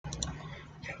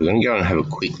We're going to go and have a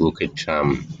quick look at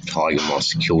Tiger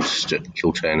Moth's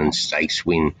Kilternan Stakes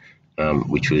win,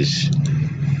 which was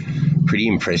pretty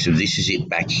impressive. This is it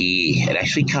back here. It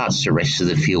actually carts the rest of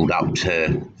the field up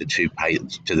to the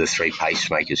three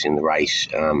pacemakers in the race,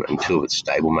 and two of its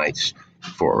stablemates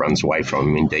before it runs away from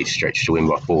him. Indeed, stretched to win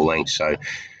by 4 lengths. So,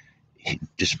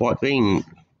 despite being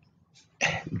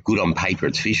good on paper,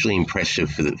 it's visually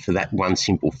impressive for that one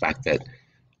simple fact that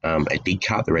it did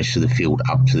cut the rest of the field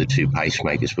up to the 2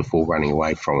 pacemakers before running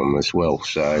away from them as well.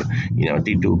 So, it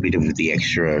did do a bit of the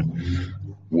extra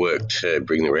work to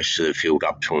bring the rest of the field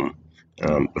up to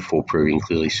them before proving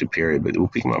clearly superior. But we'll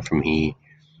pick them up from here.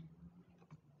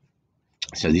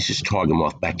 So this is Tiger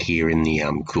Moth back here in the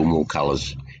Coolmore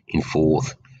colours in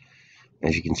 4th.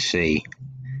 As you can see,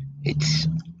 it's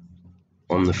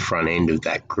on the front end of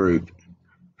that group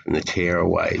from the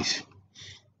tearaways.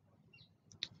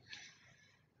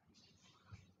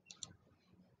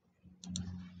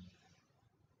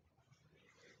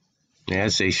 Now,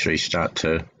 as these three start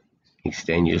to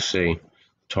extend, you'll see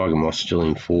Tiger Moth still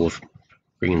in 4th,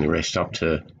 bringing the rest up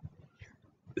to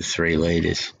the 3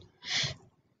 leaders.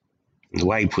 And the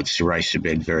way he puts the race to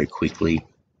bed very quickly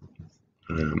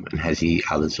and has the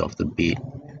others off the bit,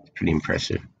 it's pretty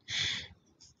impressive.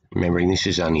 Remembering this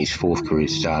is only his 4th career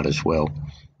start as well.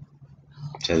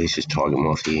 So this is Tiger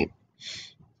Moth here.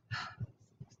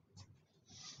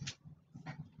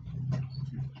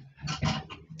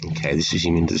 Okay, this is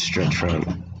him into the stretch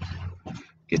run.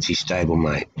 Gets his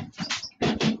stablemate.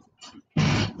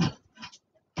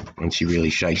 Once he really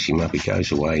shakes him up, he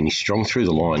goes away, and he's strong through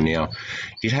the line now.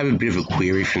 Did have a bit of a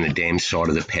query from the dam side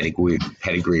of the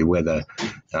pedigree whether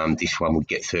this one would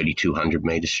get 3,200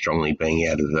 metres strongly, being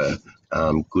out of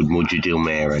a good Mujadil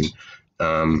mare, and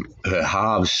her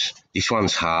halves, this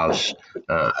one's halves,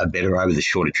 are better over the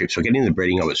shorter trip. So I'll get into the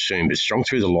breeding of it soon, but strong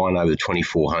through the line over the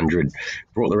 2,400,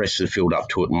 brought the rest of the field up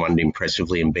to it and won it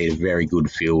impressively and beat a very good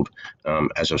field,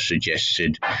 as I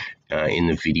suggested in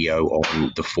the video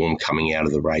on the form coming out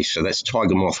of the race. So that's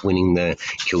Tiger Moth winning the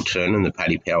Kilternan, the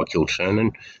Paddy Power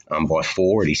Kilternan, by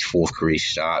 4 at his 4th career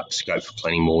start. Scope for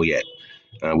plenty more yet.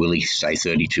 Will he stay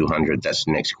 3,200? That's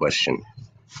the next question.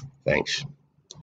 Thanks.